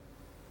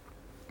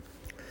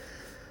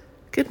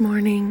Good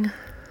morning.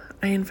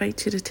 I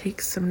invite you to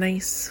take some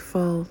nice,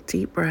 full,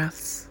 deep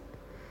breaths.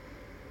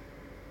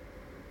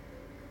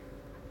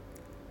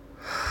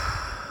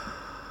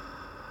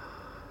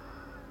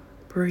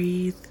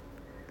 Breathe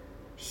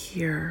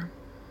here.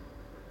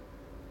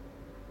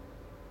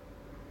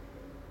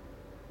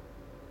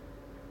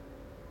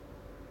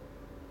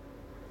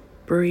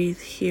 Breathe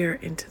here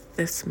into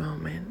this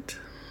moment.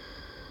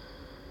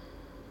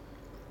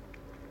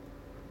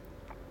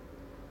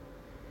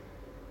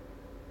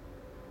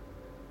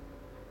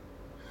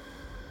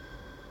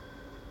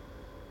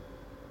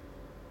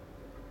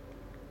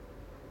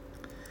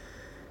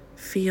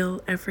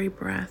 Feel every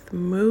breath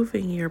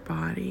moving your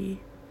body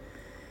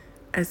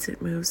as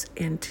it moves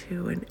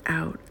into and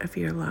out of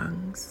your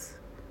lungs.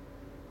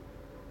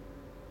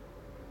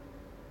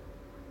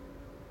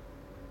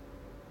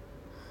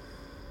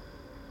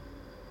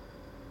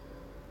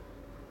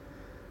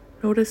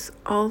 Notice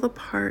all the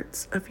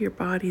parts of your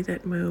body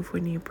that move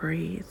when you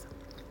breathe.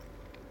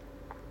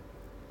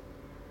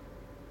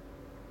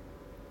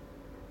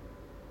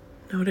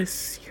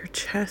 Notice your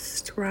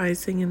chest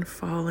rising and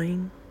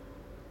falling.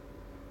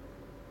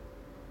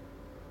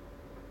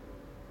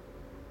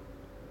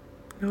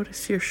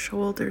 Notice your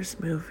shoulders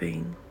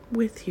moving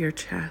with your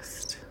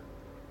chest.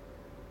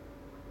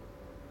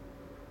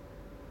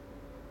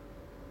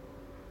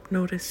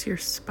 Notice your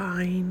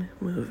spine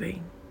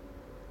moving.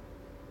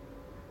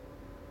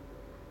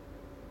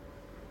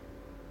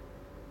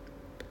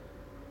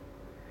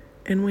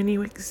 And when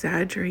you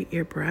exaggerate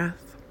your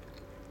breath,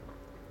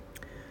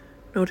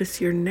 notice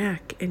your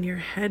neck and your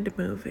head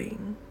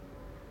moving.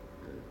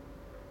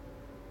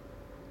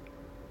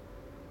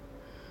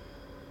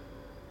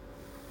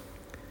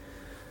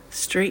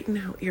 Straighten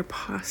out your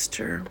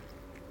posture.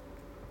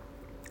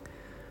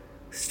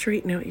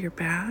 Straighten out your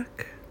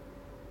back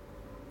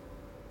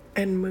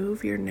and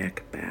move your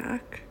neck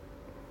back.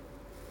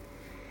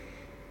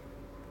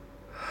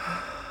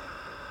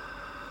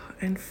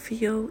 And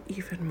feel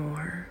even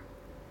more.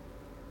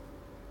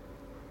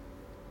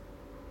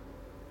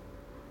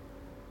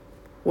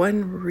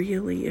 One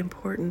really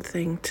important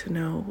thing to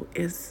know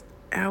is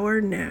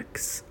our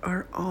necks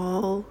are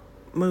all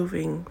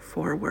moving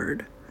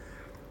forward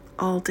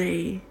all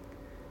day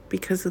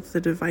because of the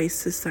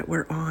devices that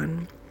we're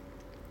on.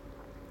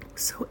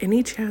 So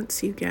any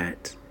chance you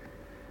get,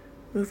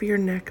 move your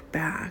neck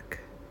back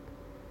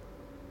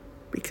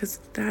because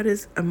that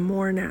is a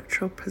more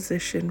natural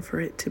position for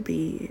it to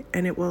be,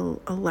 and it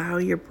will allow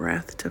your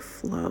breath to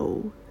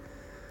flow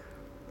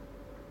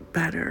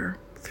better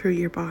through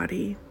your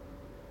body.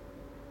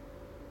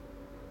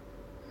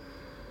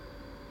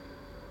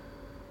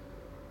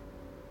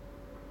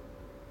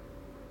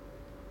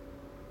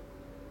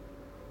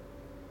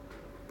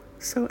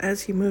 So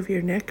as you move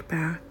your neck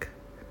back,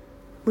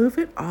 move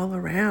it all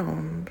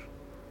around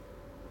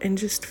and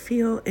just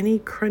feel any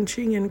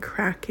crunching and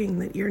cracking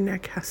that your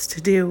neck has to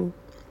do.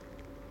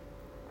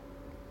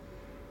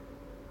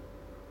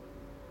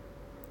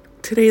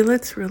 Today,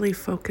 let's really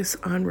focus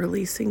on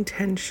releasing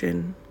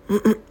tension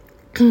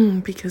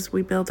because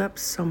we build up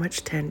so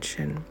much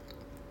tension.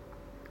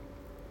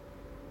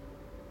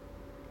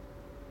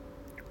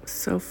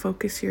 So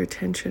focus your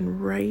attention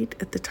right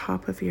at the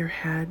top of your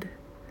head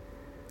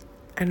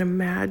and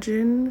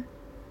imagine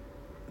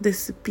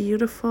this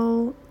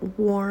beautiful,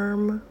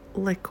 warm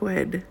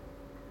liquid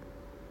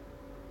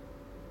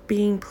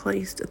being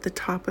placed at the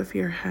top of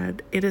your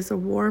head. It is a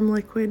warm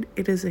liquid.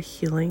 It is a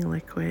healing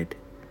liquid.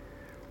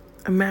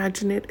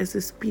 Imagine it as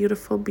this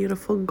beautiful,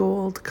 beautiful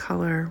gold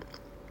color.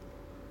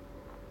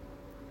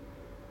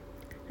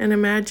 And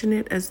imagine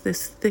it as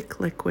this thick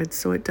liquid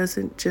so it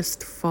doesn't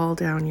just fall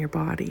down your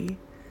body.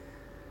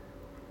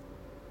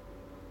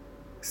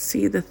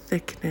 See the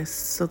thickness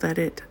so that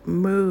it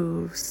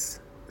moves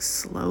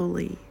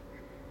slowly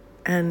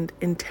and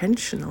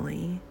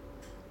intentionally.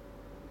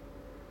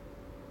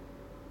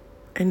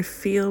 And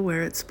feel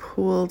where it's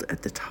pooled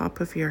at the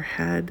top of your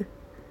head.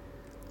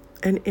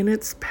 And in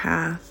its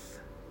path,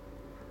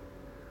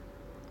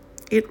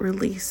 it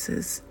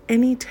releases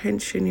any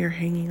tension you're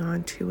hanging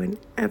on to in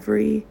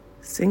every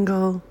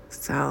single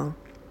cell.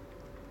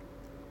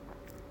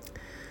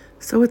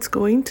 So it's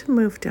going to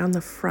move down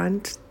the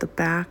front, the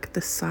back,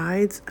 the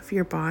sides of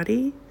your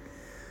body,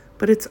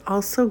 but it's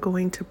also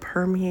going to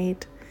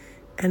permeate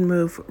and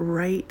move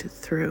right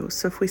through.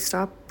 So if we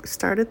start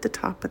at the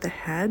top of the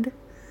head,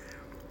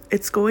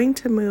 it's going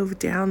to move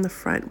down the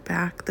front,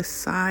 back, the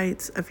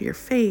sides of your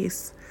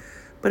face,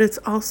 but it's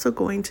also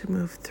going to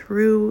move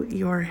through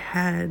your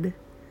head,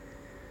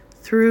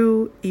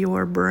 through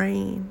your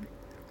brain,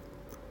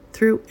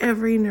 through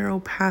every neural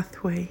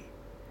pathway,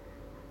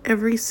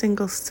 every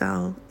single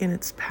cell in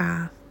its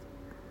path.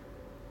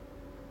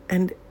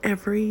 And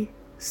every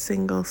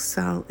single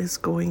cell is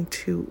going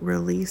to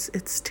release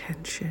its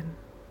tension.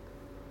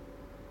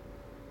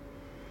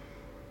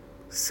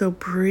 So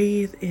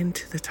breathe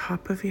into the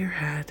top of your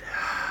head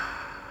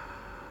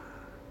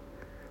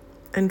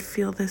and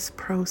feel this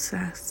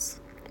process.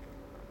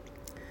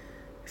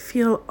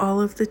 Feel all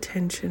of the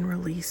tension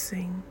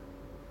releasing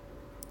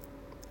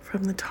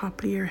from the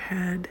top of your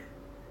head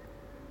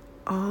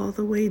all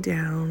the way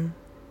down,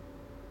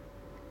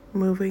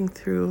 moving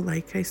through,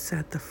 like I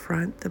said, the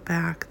front, the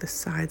back, the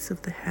sides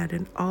of the head,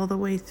 and all the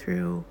way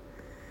through.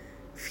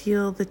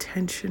 Feel the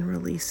tension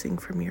releasing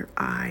from your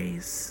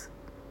eyes.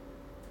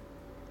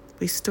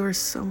 We store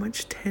so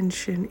much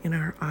tension in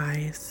our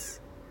eyes.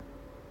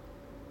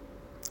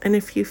 And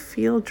if you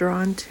feel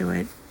drawn to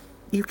it,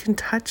 you can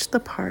touch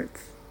the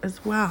parts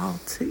as well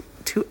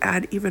to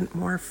add even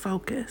more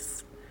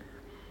focus.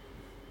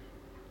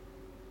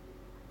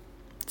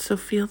 So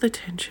feel the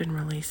tension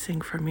releasing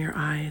from your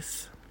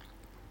eyes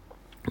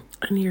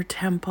and your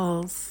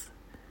temples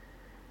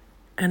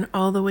and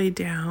all the way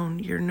down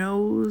your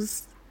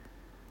nose,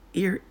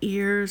 your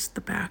ears,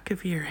 the back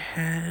of your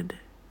head,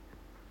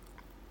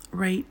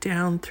 right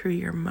down through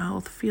your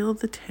mouth. Feel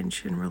the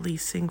tension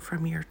releasing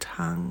from your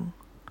tongue,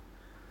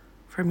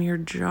 from your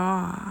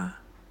jaw.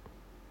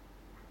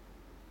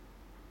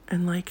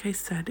 And like I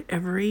said,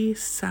 every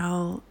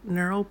cell,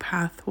 neural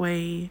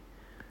pathway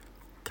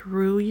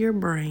through your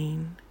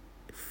brain,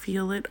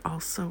 feel it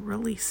also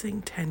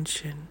releasing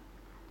tension.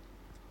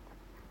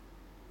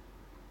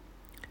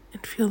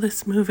 And feel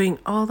this moving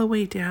all the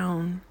way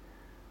down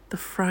the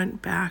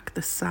front, back,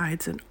 the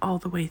sides, and all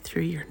the way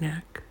through your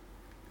neck.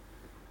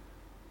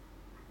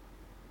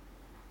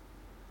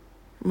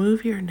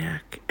 Move your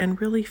neck and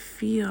really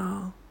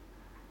feel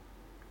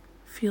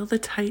the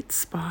tight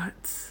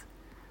spots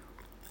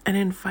and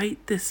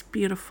invite this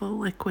beautiful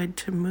liquid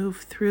to move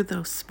through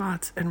those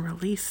spots and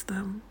release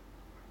them.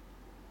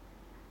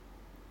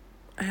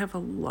 I have a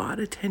lot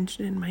of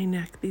tension in my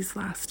neck these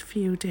last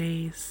few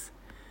days.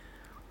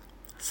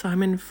 So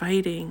I'm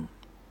inviting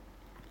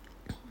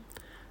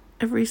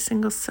every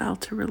single cell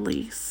to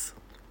release.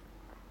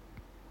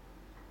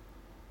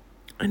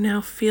 And now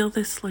feel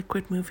this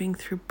liquid moving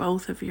through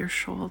both of your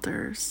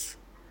shoulders,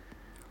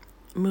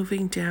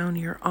 moving down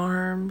your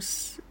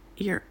arms,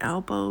 your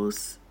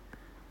elbows,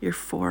 your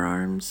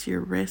forearms,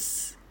 your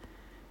wrists,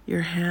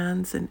 your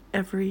hands, and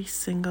every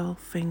single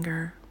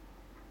finger.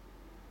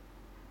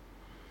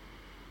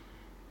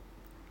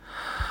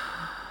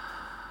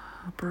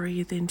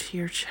 Breathe into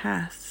your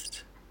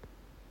chest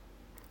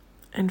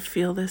and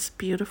feel this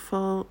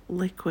beautiful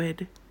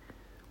liquid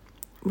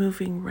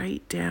moving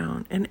right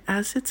down. And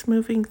as it's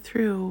moving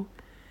through,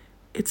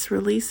 it's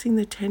releasing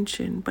the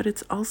tension, but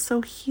it's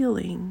also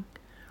healing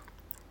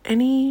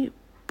any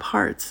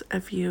parts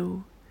of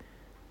you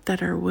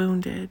that are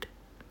wounded.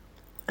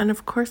 And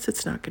of course,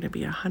 it's not going to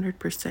be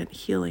 100%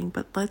 healing,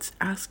 but let's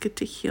ask it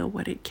to heal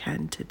what it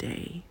can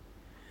today.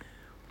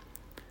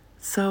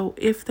 So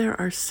if there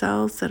are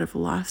cells that have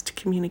lost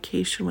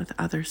communication with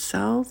other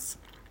cells,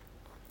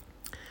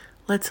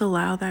 let's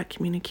allow that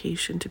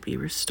communication to be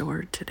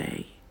restored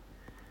today.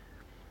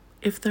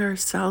 If there are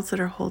cells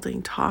that are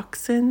holding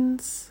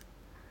toxins,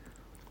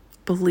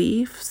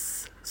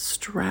 beliefs,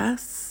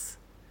 stress,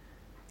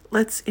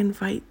 let's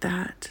invite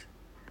that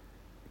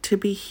to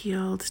be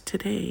healed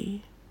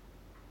today.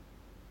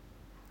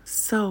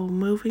 So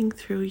moving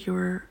through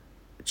your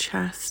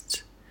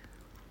chest,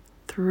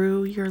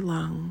 through your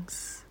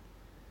lungs,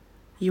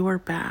 your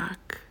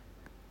back,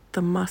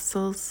 the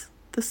muscles,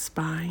 the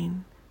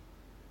spine,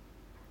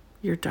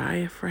 your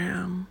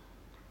diaphragm.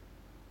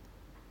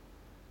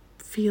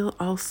 Feel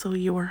also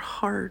your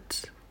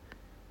heart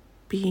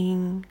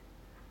being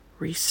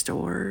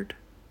restored,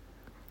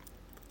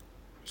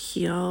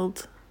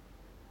 healed,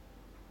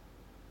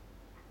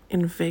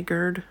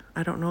 invigorated.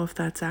 I don't know if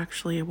that's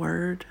actually a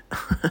word.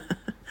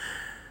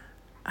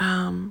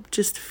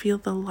 Just feel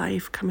the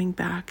life coming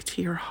back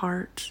to your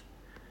heart,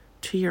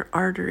 to your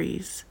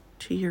arteries,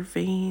 to your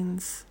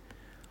veins,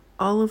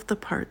 all of the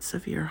parts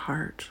of your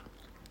heart.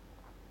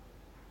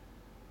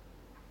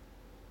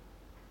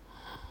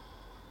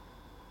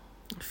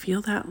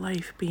 Feel that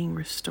life being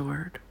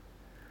restored.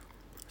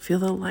 Feel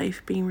the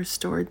life being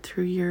restored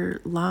through your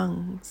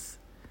lungs.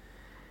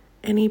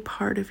 Any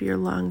part of your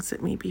lungs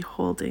that may be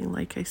holding,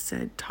 like I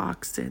said,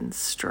 toxins,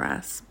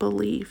 stress,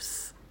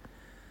 beliefs.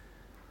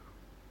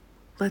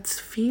 Let's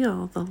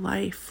feel the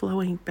life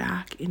flowing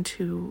back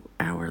into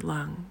our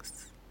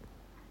lungs.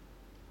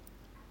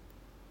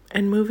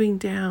 And moving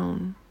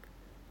down,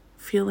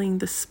 feeling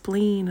the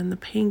spleen and the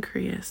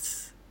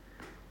pancreas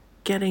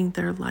getting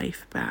their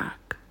life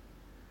back.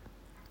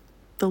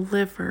 The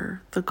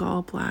liver, the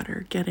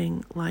gallbladder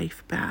getting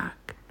life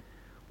back.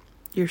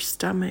 Your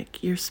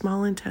stomach, your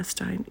small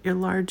intestine, your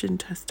large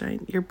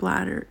intestine, your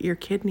bladder, your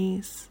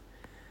kidneys.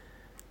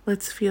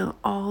 Let's feel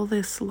all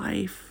this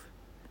life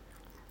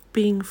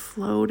being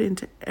flowed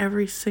into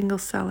every single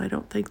cell. I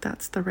don't think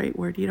that's the right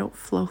word. You don't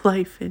flow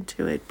life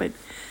into it, but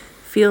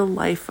feel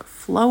life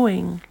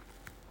flowing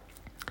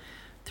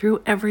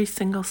through every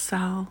single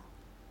cell.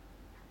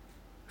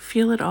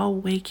 Feel it all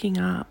waking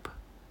up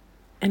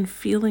and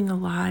feeling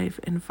alive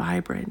and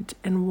vibrant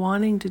and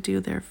wanting to do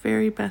their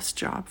very best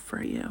job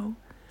for you.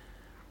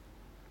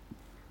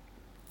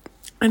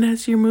 And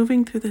as you're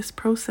moving through this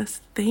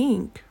process,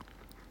 thank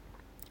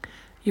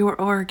your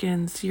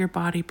organs, your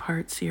body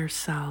parts, your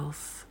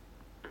cells.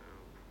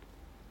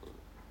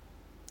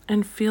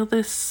 And feel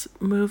this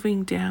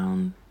moving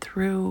down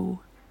through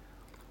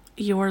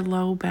your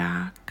low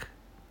back,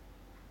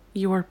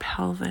 your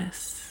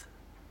pelvis,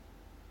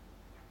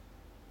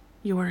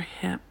 your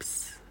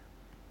hips.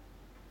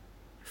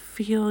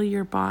 Feel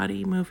your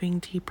body moving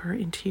deeper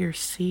into your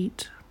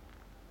seat,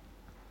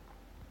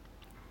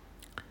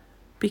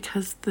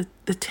 because the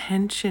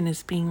tension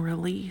is being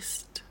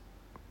released.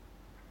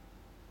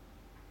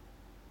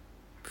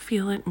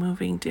 Feel it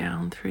moving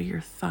down through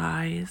your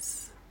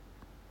thighs,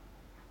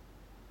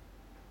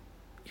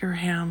 your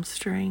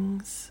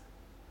hamstrings,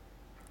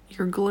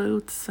 your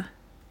glutes.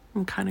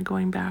 I'm kind of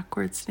going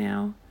backwards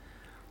now.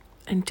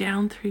 And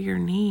down through your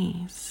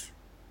knees.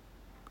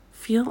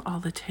 Feel all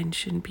the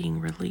tension being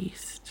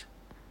released.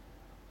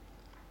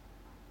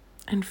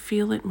 And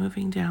feel it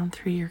moving down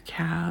through your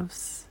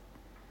calves,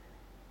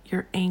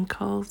 your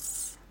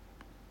ankles,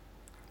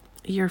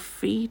 your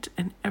feet,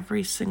 and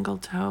every single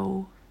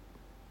toe.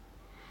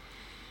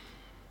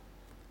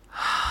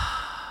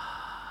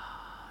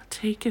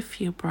 Take a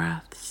few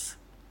breaths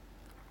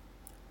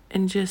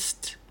and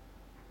just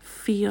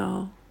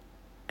feel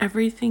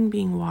everything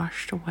being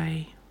washed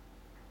away.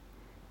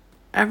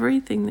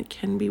 Everything that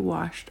can be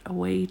washed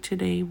away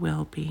today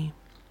will be.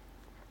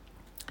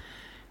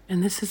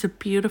 And this is a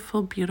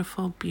beautiful,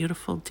 beautiful,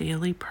 beautiful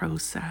daily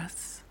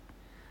process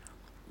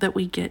that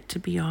we get to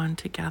be on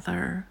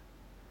together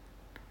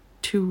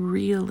to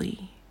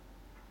really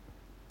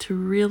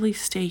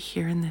stay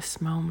here in this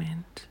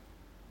moment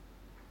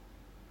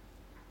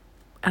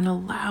and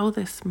allow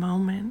this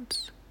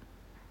moment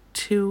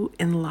to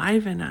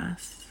enliven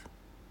us,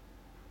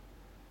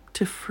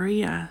 to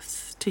free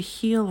us, to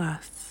heal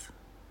us,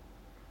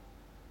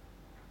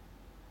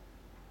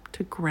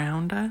 to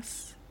ground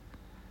us,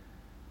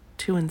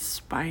 to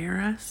inspire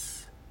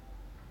us,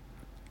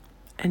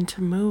 and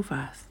to move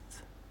us.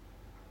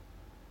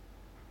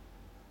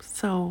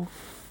 So,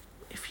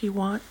 if you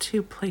want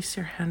to place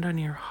your hand on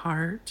your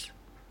heart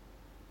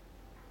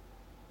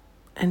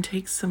and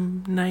take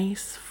some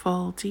nice,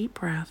 full, deep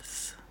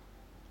breaths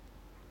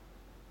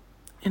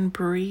and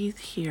breathe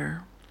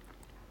here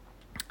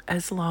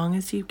as long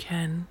as you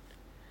can,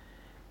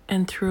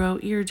 and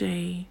throughout your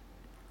day,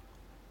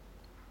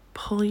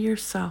 pull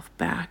yourself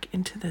back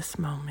into this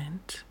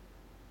moment,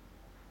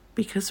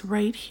 because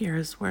right here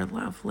is where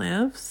love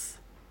lives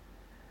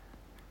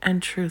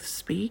and truth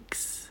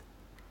speaks.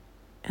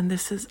 And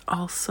this is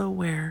also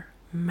where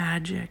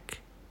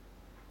magic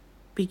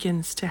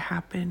begins to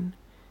happen.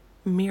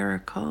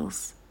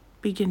 Miracles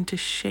begin to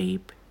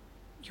shape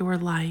your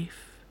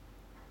life.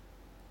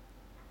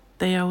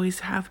 They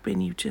always have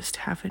been, you just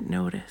haven't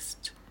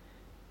noticed.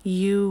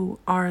 You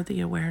are the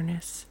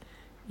awareness.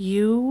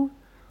 You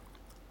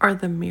are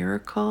the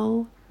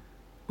miracle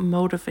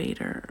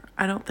motivator.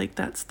 I don't think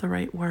that's the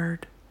right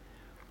word,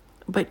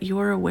 but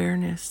your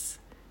awareness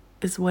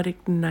is what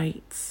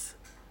ignites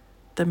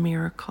the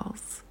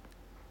miracles.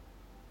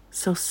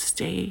 So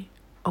stay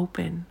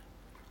open,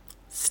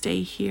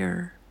 stay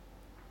here,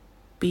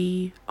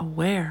 be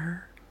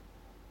aware,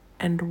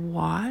 and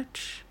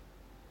watch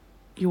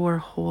your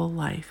whole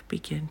life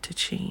begin to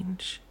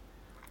change.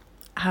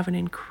 Have an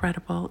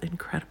incredible,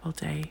 incredible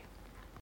day.